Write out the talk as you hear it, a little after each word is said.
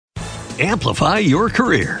Amplify your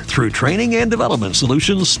career through training and development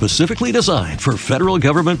solutions specifically designed for federal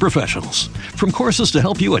government professionals. From courses to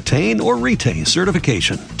help you attain or retain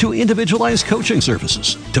certification, to individualized coaching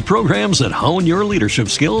services, to programs that hone your leadership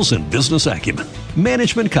skills and business acumen,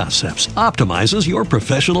 Management Concepts optimizes your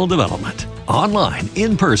professional development. Online,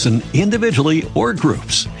 in person, individually, or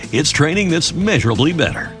groups, it's training that's measurably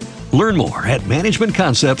better. Learn more at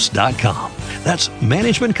managementconcepts.com. That's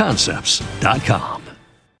managementconcepts.com.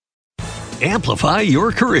 Amplify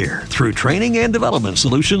your career through training and development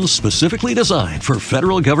solutions specifically designed for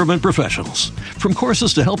federal government professionals. From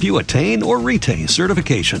courses to help you attain or retain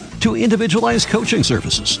certification, to individualized coaching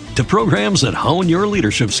services, to programs that hone your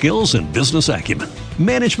leadership skills and business acumen,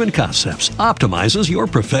 Management Concepts optimizes your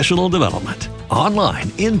professional development.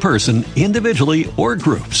 Online, in person, individually, or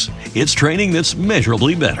groups, it's training that's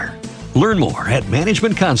measurably better. Learn more at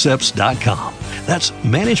managementconcepts.com. That's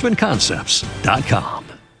managementconcepts.com.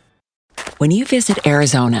 When you visit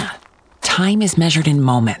Arizona, time is measured in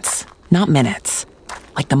moments, not minutes.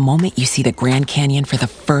 Like the moment you see the Grand Canyon for the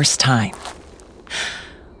first time.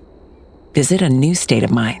 Visit a new state of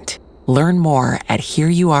mind. Learn more at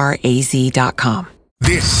hereyouareaz.com.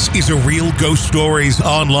 This is a Real Ghost Stories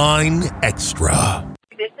Online Extra.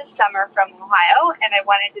 This is Summer from Ohio, and I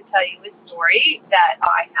wanted to tell you a story that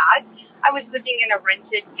I had. I was living in a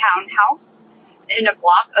rented townhouse in a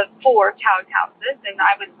block of 4 townhouses, and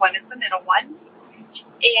I was one of the middle ones.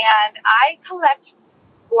 And I collect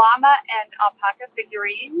llama and alpaca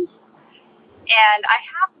figurines, and I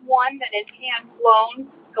have one that is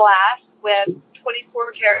hand-blown glass with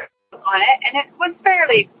 24 carats on it, and it was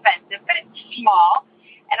fairly expensive, but it's small.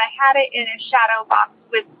 And I had it in a shadow box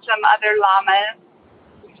with some other llama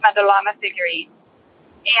figurines,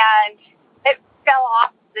 and it fell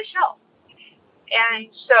off the shelf.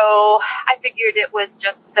 And so I figured it was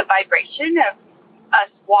just the vibration of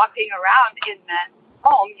us walking around in the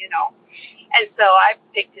home, And so I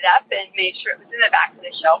picked it up and made sure it was in the back of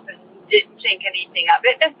the shelf and didn't think anything of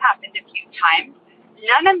it. This happened a few times.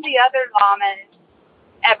 None of the other llamas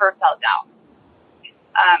ever fell down.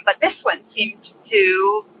 But this one seemed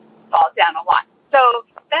to fall down a lot. So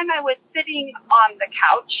then I was sitting on the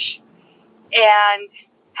couch and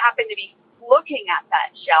happened to be looking at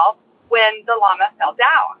that shelf when the llama fell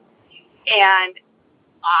down. And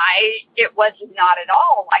it was not at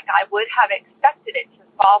all like I would have expected it to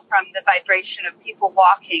fall from the vibration of people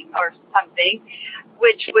walking or something,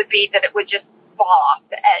 which would be that it would just fall off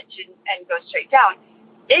the edge and go straight down.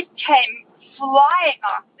 It came flying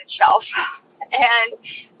off the shelf and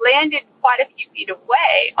landed quite a few feet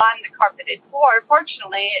away on the carpeted floor.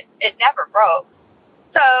 Fortunately, it never broke.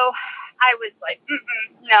 So I was like,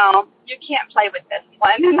 no, you can't play with this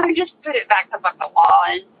one. And I just put it back up on the wall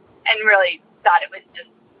and really thought it was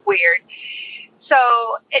just weird. So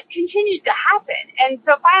it continued to happen. And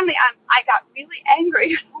so finally I got really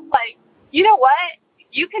angry. I'm like, you know what?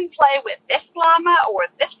 You can play with this llama or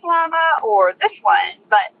this one,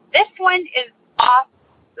 but this one is off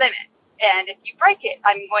limits. And if you break it,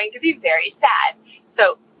 I'm going to be very sad.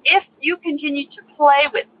 So if you continue to play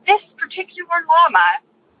with this particular llama,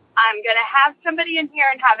 I'm going to have somebody in here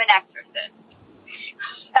and have an exorcism.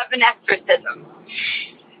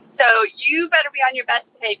 So you better be on your best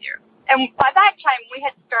behavior. And by that time, we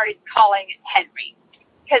had started calling it Henry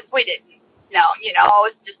because we didn't know, it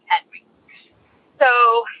was just Henry. So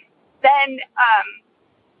then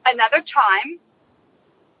another time,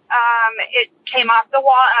 it came off the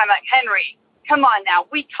wall, and I'm like, Henry, come on now,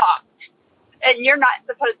 we talked. And you're not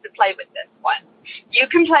supposed to play with this one. You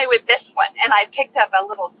can play with this one. And I picked up a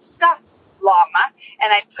little stuffed llama,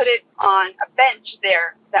 and I put it on a bench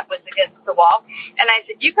there that was against the wall. And I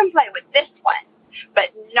said, you can play with this one,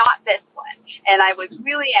 but not this one. And I was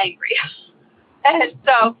really angry. And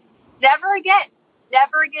so never again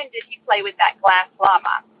did he play with that glass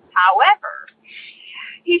llama. However,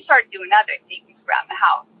 he started doing other things around the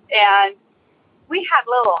house. And we had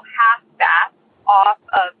little half baths off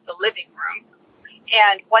of the living room.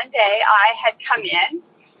 And one day I had come in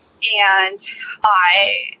and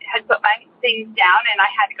I had put my things down and I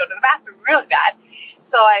had to go to the bathroom really bad.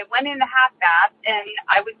 So I went in the half bath and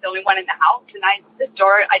I was the only one in the house, and I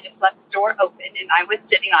just left the door open and I was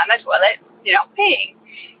sitting on the toilet, peeing.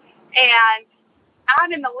 And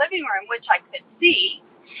out in the living room, which I could see,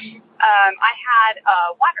 I had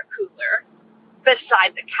a water cooler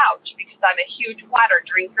beside the couch because I'm a huge water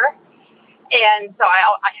drinker. And so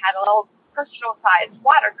I had a little personal-sized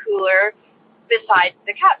water cooler beside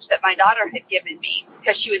the couch that my daughter had given me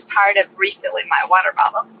because she was tired of refilling my water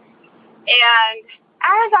bottle. And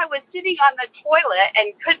as I was sitting on the toilet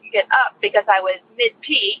and couldn't get up because I was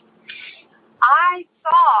mid-pee, I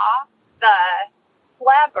saw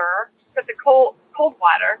cold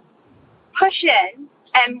water, push in,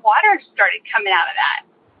 and water started coming out of that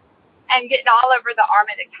and getting all over the arm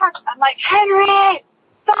of the couch. I'm like, Henry,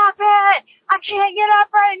 stop it! I can't get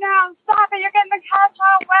up right now. Stop it! You're getting the couch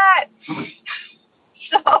all wet.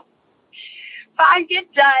 So I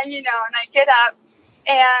get done, and I get up,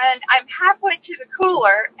 and I'm halfway to the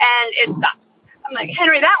cooler, and it stops. I'm like,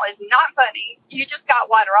 Henry, that was not funny. You just got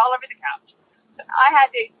water all over the couch. I had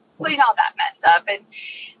to clean all that mess up. And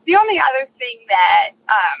the only other thing that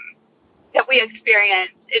we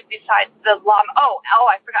experienced is besides the llama. Oh,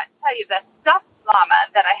 I forgot to tell you, the stuffed llama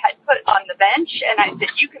that I had put on the bench, and I said,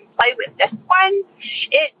 you can play with this one.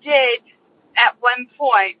 It did, at one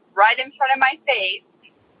point, right in front of my face,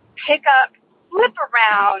 pick up, flip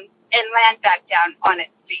around, and land back down on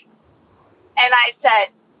its feet. And I said,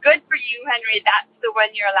 good for you, Henry. That's the one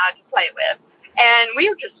you're allowed to play with. And we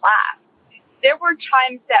would just laugh. There were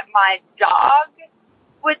times that my dog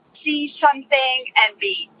would see something and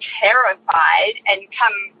be terrified and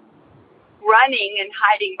come running and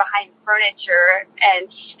hiding behind furniture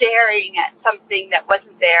and staring at something that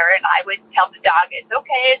wasn't there. And I would tell the dog, it's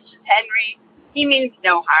okay, it's just Henry. He means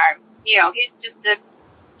no harm. He's just a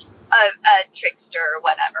trickster or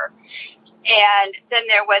whatever. And then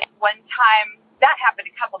there was one time, that happened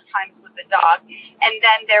a couple of times with the dog. And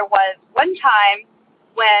then there was one time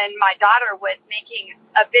when my daughter was making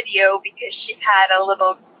a video because she had a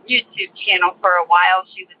little YouTube channel for a while.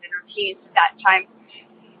 She was in her teens at that time.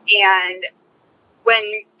 And when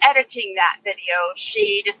editing that video,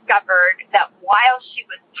 she discovered that while she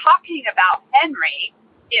was talking about Henry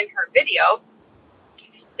in her video,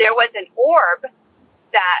 there was an orb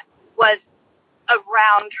that was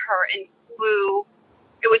around her and flew.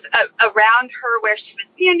 It was around her where she was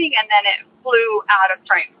standing, and then it flew out of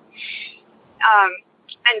frame.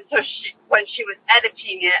 And so when she was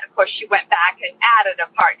editing it, of course, she went back and added a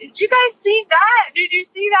part. Did you guys see that? Did you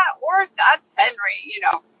see that orb? That's Henry,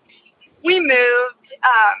 We moved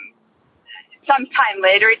sometime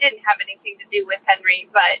later. It didn't have anything to do with Henry,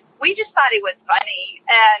 but we just thought it was funny.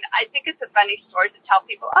 And I think it's a funny story to tell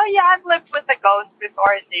people, oh, yeah, I've lived with a ghost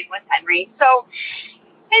before. His name was Henry. So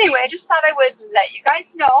anyway, I just thought I would let you guys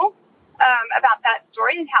know about that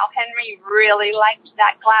story and how Henry really liked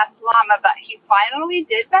that glass llama, but he finally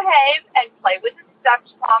did behave and play with the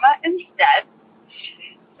stuffed llama instead.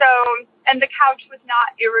 So, and the couch was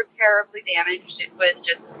not irreparably damaged. It was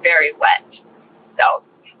just very wet. So,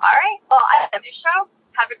 all right. Well, I love your show.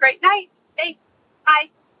 Have a great night. Thanks. Bye.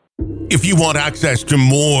 If you want access to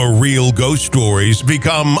more Real Ghost Stories,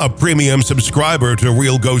 become a premium subscriber to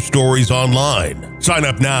Real Ghost Stories Online. Sign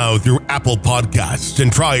up now through Apple Podcasts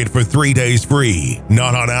and try it for 3 days free.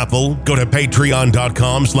 Not on Apple? Go to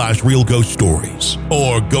patreon.com/Real Ghost Stories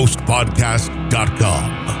or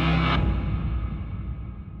ghostpodcast.com.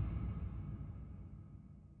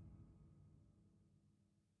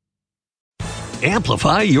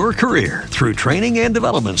 Amplify your career through training and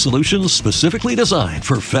development solutions specifically designed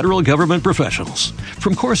for federal government professionals.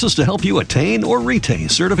 From courses to help you attain or retain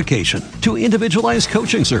certification, to individualized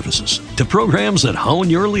coaching services, to programs that hone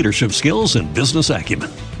your leadership skills and business acumen,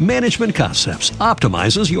 Management Concepts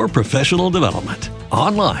optimizes your professional development.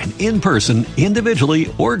 Online, in person,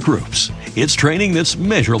 individually, or groups, it's training that's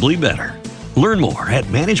measurably better. Learn more at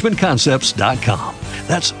managementconcepts.com.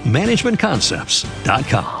 That's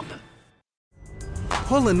managementconcepts.com.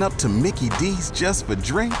 Pulling up to Mickey D's just for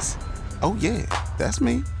drinks? Oh yeah, that's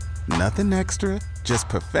me. Nothing extra, just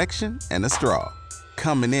perfection and a straw.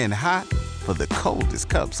 Coming in hot for the coldest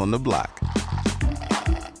cups on the block.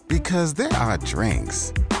 Because there are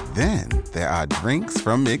drinks. Then there are drinks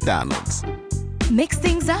from McDonald's. Mix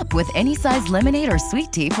things up with any size lemonade or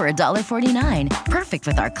sweet tea for $1.49. Perfect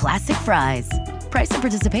with our classic fries. Price and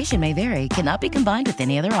participation may vary. Cannot be combined with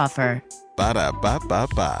any other offer.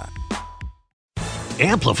 Ba-da-ba-ba-ba.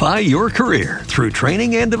 Amplify your career through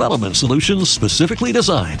training and development solutions specifically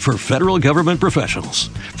designed for federal government professionals.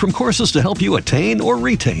 From courses to help you attain or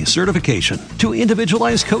retain certification, to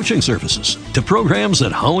individualized coaching services, to programs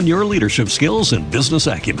that hone your leadership skills and business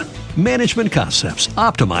acumen, Management Concepts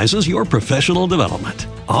optimizes your professional development.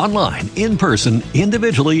 Online, in person,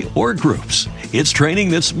 individually, or groups, it's training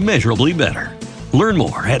that's measurably better. Learn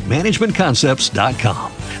more at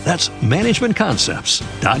managementconcepts.com. That's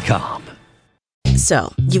managementconcepts.com.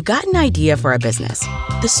 So, you've got an idea for a business.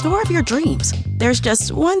 The store of your dreams. There's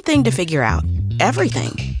just one thing to figure out.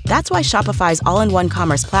 Everything. That's why Shopify's all-in-one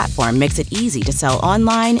commerce platform makes it easy to sell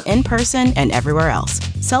online, in person, and everywhere else.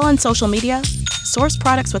 Sell on social media, source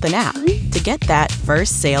products with an app to get that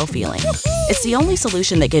first sale feeling. It's the only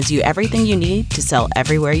solution that gives you everything you need to sell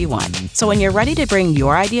everywhere you want. So when you're ready to bring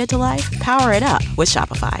your idea to life, power it up with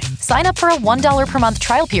Shopify. Sign up for a $1 per month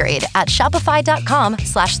trial period at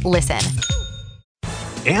shopify.com/listen.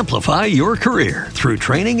 Amplify your career through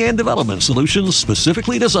training and development solutions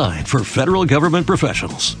specifically designed for federal government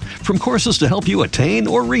professionals. From courses to help you attain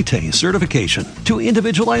or retain certification, to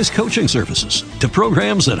individualized coaching services, to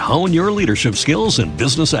programs that hone your leadership skills and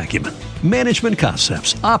business acumen, Management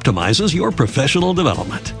Concepts optimizes your professional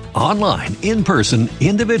development. Online, in person,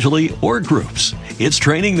 individually, or groups, it's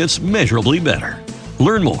training that's measurably better.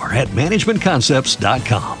 Learn more at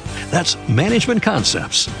managementconcepts.com. That's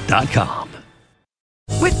managementconcepts.com.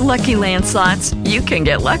 With Lucky Land Slots, you can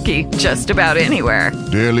get lucky just about anywhere.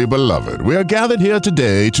 Dearly beloved, we are gathered here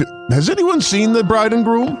today to... Has anyone seen the bride and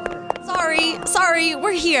groom? Sorry,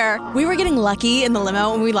 we're here. We were getting lucky in the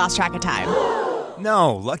limo and we lost track of time.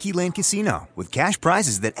 No, Lucky Land Casino, with cash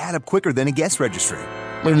prizes that add up quicker than a guest registry.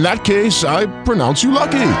 In that case, I pronounce you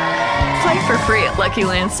lucky. Play for free at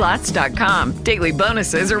LuckyLandSlots.com. Daily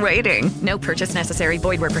bonuses are waiting. No purchase necessary.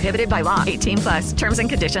 Void where prohibited by law. 18+. Terms and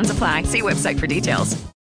conditions apply. See website for details.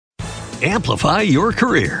 Amplify your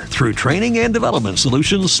career through training and development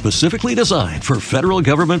solutions specifically designed for federal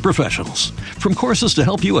government professionals. From courses to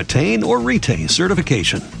help you attain or retain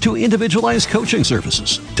certification, to individualized coaching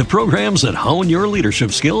services, to programs that hone your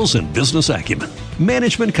leadership skills and business acumen,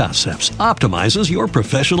 Management Concepts optimizes your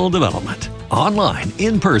professional development. Online,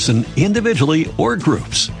 in person, individually, or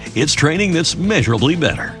groups, it's training that's measurably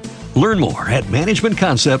better. Learn more at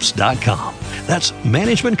managementconcepts.com. That's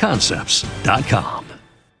managementconcepts.com.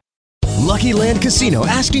 Lucky Land Casino,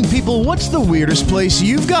 asking people, what's the weirdest place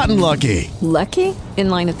you've gotten lucky? Lucky? In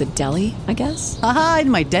line at the deli, I guess? Aha,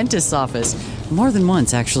 in my dentist's office. More than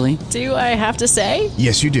once, actually. Do I have to say?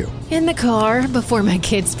 Yes, you do. In the car before my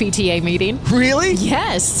kids' PTA meeting. Really?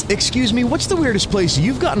 Yes. Excuse me, what's the weirdest place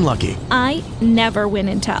you've gotten lucky? I never win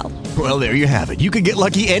and tell. Well, there you have it. You can get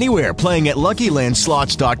lucky anywhere, playing at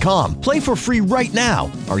LuckyLandSlots.com. Play for free right now.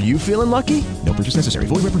 Are you feeling lucky? No purchase necessary.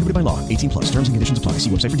 Void where prohibited by law. 18+. Terms and conditions apply. See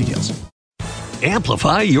website for details.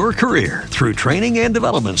 Amplify your career through training and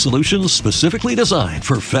development solutions specifically designed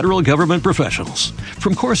for federal government professionals.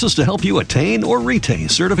 From courses to help you attain or retain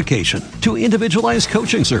certification, to individualized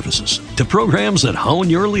coaching services, to programs that hone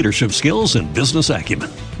your leadership skills and business acumen,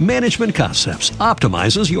 Management Concepts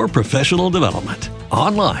optimizes your professional development.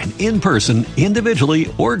 Online, in person,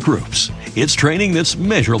 individually, or groups, it's training that's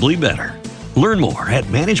measurably better. Learn more at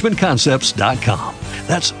managementconcepts.com.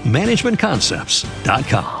 That's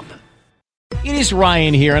managementconcepts.com. It is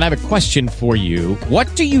Ryan here, and I have a question for you.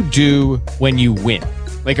 What do you do when you win?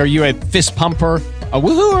 Like, are you a fist pumper, a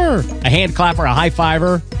woohooer, a hand clapper, a high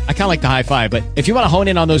fiver? I kind of like the high five, but if you want to hone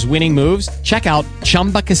in on those winning moves, check out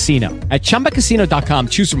Chumba Casino. At ChumbaCasino.com,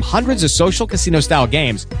 choose from hundreds of social casino-style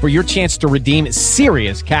games for your chance to redeem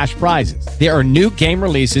serious cash prizes. There are new game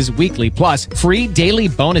releases weekly, plus free daily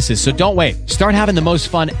bonuses, so don't wait. Start having the most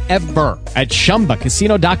fun ever at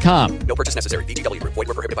ChumbaCasino.com. No purchase necessary. VGW. Void where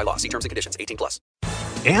prohibited by law. See terms and conditions. 18+.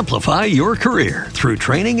 Amplify your career through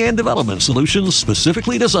training and development solutions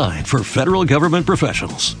specifically designed for federal government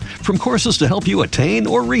professionals. From courses to help you attain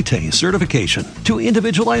or retain certification, to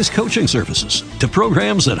individualized coaching services, to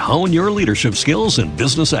programs that hone your leadership skills and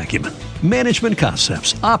business acumen, Management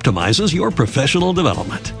Concepts optimizes your professional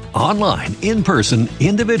development. Online, in person,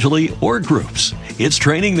 individually, or groups, it's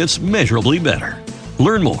training that's measurably better.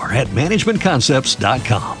 Learn more at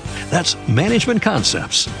managementconcepts.com. That's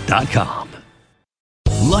managementconcepts.com.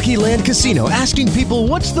 Lucky Land Casino, asking people,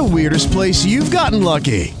 what's the weirdest place you've gotten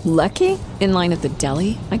lucky? Lucky? In line at the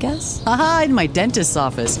deli, I guess? Aha, in my dentist's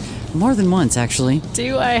office. More than once, actually.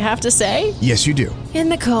 Do I have to say? Yes, you do. In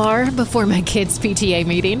the car before my kids' PTA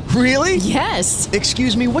meeting. Really? Yes.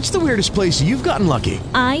 Excuse me, what's the weirdest place you've gotten lucky?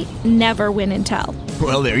 I never win and tell.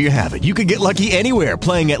 Well, there you have it. You can get lucky anywhere,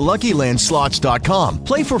 playing at LuckyLandSlots.com.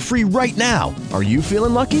 Play for free right now. Are you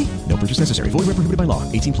feeling lucky? No purchase necessary. Void where prohibited by law.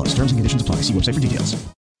 18+. Terms and conditions apply. See website for details.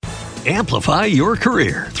 Amplify your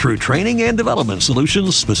career through training and development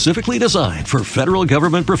solutions specifically designed for federal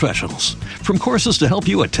government professionals. From courses to help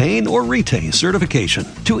you attain or retain certification,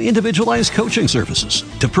 to individualized coaching services,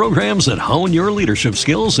 to programs that hone your leadership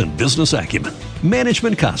skills and business acumen,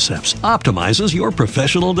 Management Concepts optimizes your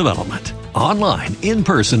professional development. Online, in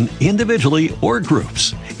person, individually, or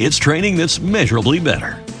groups, it's training that's measurably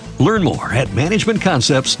better. Learn more at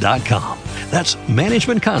managementconcepts.com. That's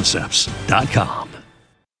managementconcepts.com.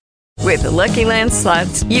 With the Lucky Land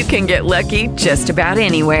Slots, you can get lucky just about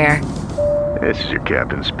anywhere. This is your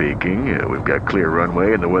captain speaking. We've got clear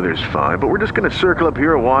runway and the weather's fine, but we're just going to circle up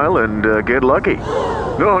here a while and get lucky.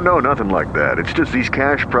 No, nothing like that. It's just these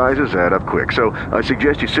cash prizes add up quick. So I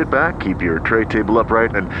suggest you sit back, keep your tray table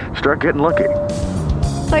upright, and start getting lucky.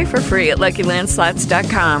 Play for free at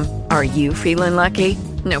LuckyLandSlots.com. Are you feeling lucky?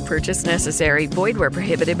 No purchase necessary. Void where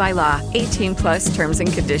prohibited by law. 18 plus terms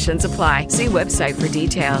and conditions apply. See website for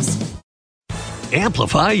details.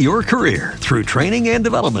 Amplify your career through training and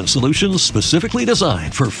development solutions specifically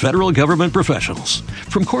designed for federal government professionals.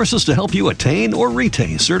 From courses to help you attain or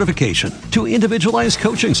retain certification, to individualized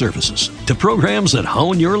coaching services, to programs that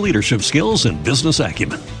hone your leadership skills and business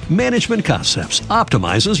acumen, Management Concepts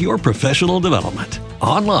optimizes your professional development.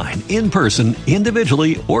 Online, in person,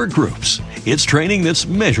 individually, or groups, it's training that's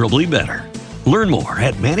measurably better. Learn more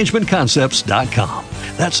at managementconcepts.com.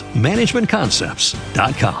 That's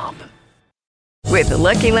managementconcepts.com. With the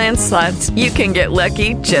Lucky Land Slots, you can get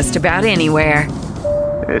lucky just about anywhere.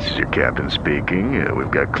 This is your captain speaking.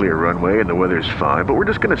 We've got clear runway and the weather's fine, but we're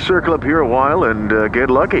just going to circle up here a while and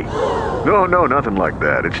get lucky. No, nothing like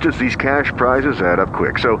that. It's just these cash prizes add up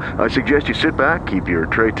quick. So I suggest you sit back, keep your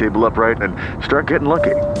tray table upright, and start getting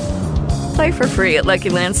lucky. Play for free at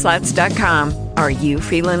LuckyLandSlots.com. Are you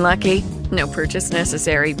feeling lucky? No purchase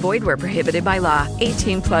necessary. Void where prohibited by law.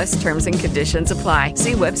 18 plus terms and conditions apply.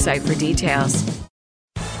 See website for details.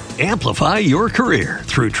 Amplify your career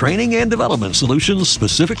through training and development solutions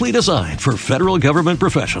specifically designed for federal government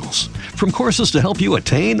professionals. From courses to help you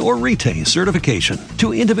attain or retain certification,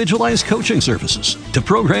 to individualized coaching services, to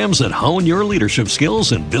programs that hone your leadership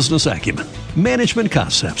skills and business acumen, Management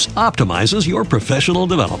Concepts optimizes your professional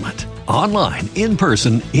development. Online, in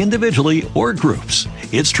person, individually, or groups,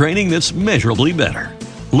 it's training that's measurably better.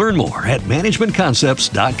 Learn more at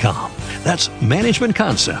managementconcepts.com. That's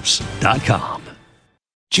managementconcepts.com.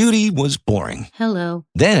 Judy was boring. Hello.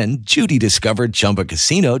 Then Judy discovered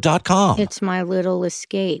ChumbaCasino.com. It's my little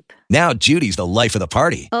escape. Now Judy's the life of the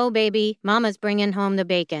party. Oh, baby, mama's bringing home the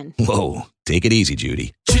bacon. Whoa, take it easy,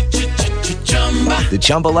 Judy. The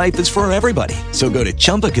Chumba life is for everybody. So go to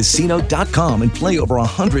ChumbaCasino.com and play over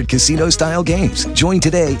 100 casino-style games. Join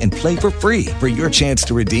today and play for free for your chance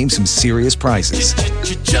to redeem some serious prizes.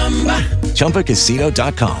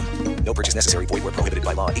 ChumbaCasino.com. No purchase necessary. Void where prohibited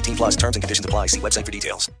by law. 18 plus terms and conditions apply. See website for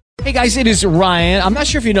details. Hey guys, it is Ryan. I'm not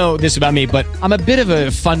sure if you know this about me, but I'm a bit of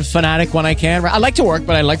a fun fanatic when I can. I like to work,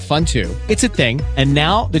 but I like fun too. It's a thing. And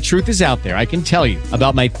now the truth is out there. I can tell you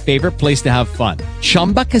about my favorite place to have fun.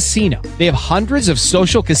 Chumba Casino. They have hundreds of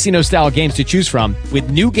social casino style games to choose from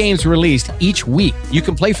with new games released each week. You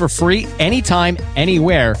can play for free anytime,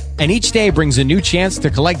 anywhere. And each day brings a new chance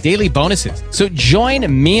to collect daily bonuses. So join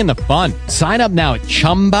me in the fun. Sign up now at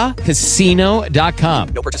ChumbaCasino.com.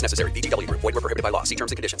 No purchase necessary. VGW. Void where prohibited by law. See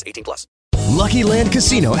terms and conditions. 18 plus. Lucky Land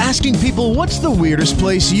Casino, asking people, what's the weirdest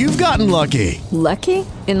place you've gotten lucky? Lucky?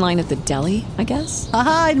 In line at the deli, I guess?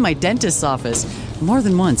 Aha, in my dentist's office. More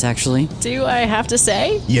than once, actually. Do I have to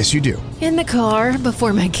say? Yes, you do. In the car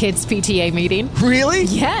before my kids' PTA meeting. Really?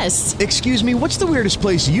 Yes. Excuse me, what's the weirdest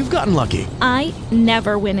place you've gotten lucky? I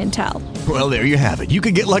never win and tell. Well, there you have it. You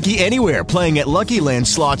can get lucky anywhere, playing at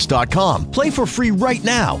LuckyLandSlots.com. Play for free right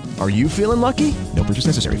now. Are you feeling lucky? No purchase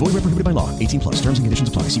necessary. Void where prohibited by law. 18 plus. Terms and conditions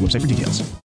apply. See website for details.